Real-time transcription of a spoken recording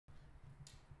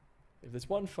If there's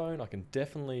one phone I can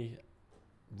definitely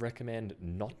recommend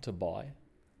not to buy,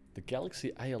 the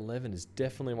Galaxy A11 is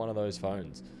definitely one of those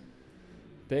phones.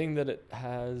 Being that it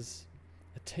has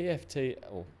a TFT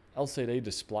or LCD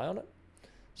display on it,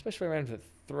 especially around for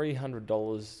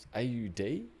 $300 AUD,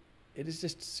 it is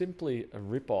just simply a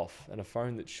rip-off and a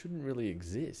phone that shouldn't really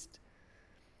exist.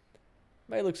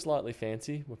 May look slightly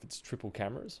fancy with its triple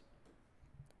cameras,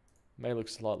 may look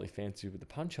slightly fancy with the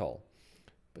punch hole,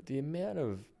 but the amount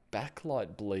of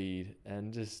backlight bleed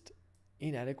and just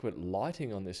inadequate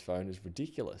lighting on this phone is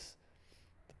ridiculous.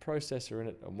 The processor in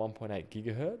it at 1.8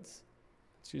 gigahertz.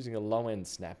 It's using a low-end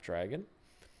Snapdragon.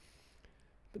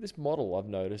 But this model, I've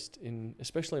noticed,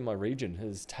 especially in my region,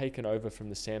 has taken over from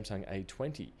the Samsung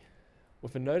A20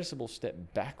 with a noticeable step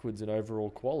backwards in overall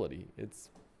quality. It's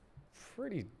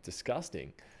pretty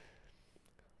disgusting.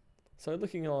 So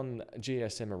looking on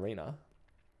GSM Arena,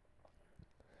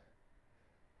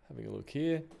 having a look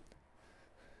here,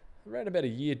 around about a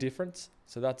year difference,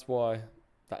 so that's why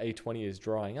the A20 is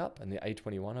drying up and the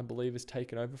A21, I believe, is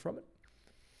taken over from it.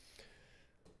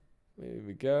 There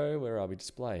we go. Where are we?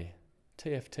 Display.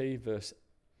 TFT versus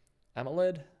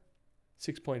AMOLED.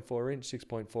 6.4 inch,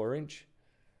 6.4 inch.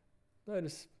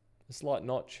 Notice a slight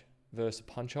notch versus a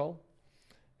punch hole.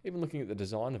 Even looking at the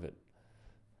design of it,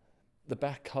 the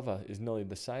back cover is nearly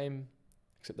the same,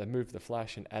 except they moved the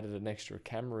flash and added an extra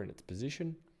camera in its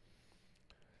position.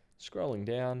 Scrolling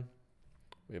down,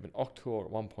 we have an octa-core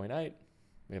at 1.8.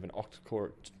 We have an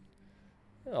octa-core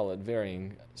at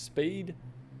varying speed.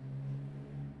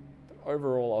 But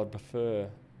overall, I would prefer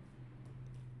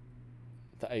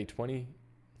the A20.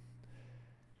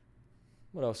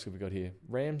 What else have we got here?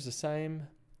 RAM's the same.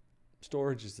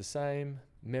 Storage is the same.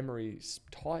 Memory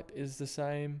type is the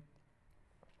same.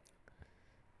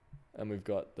 And we've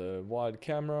got the wide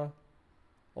camera,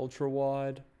 ultra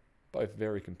wide, both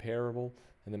very comparable.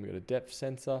 And then we've got a depth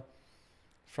sensor.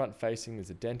 Front facing is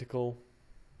identical.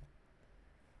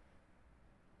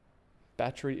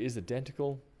 Battery is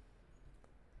identical.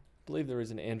 I believe there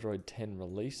is an Android 10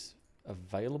 release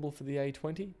available for the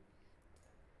A20.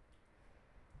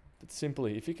 But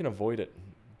simply, if you can avoid it,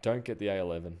 don't get the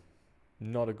A11.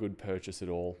 Not a good purchase at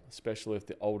all, especially if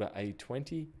the older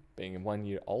A20, being 1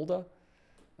 year older,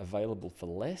 available for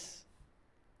less.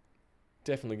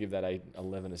 Definitely give that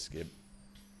A11 a skip.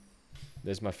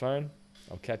 There's my phone.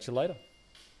 I'll catch you later.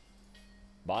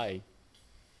 Bye.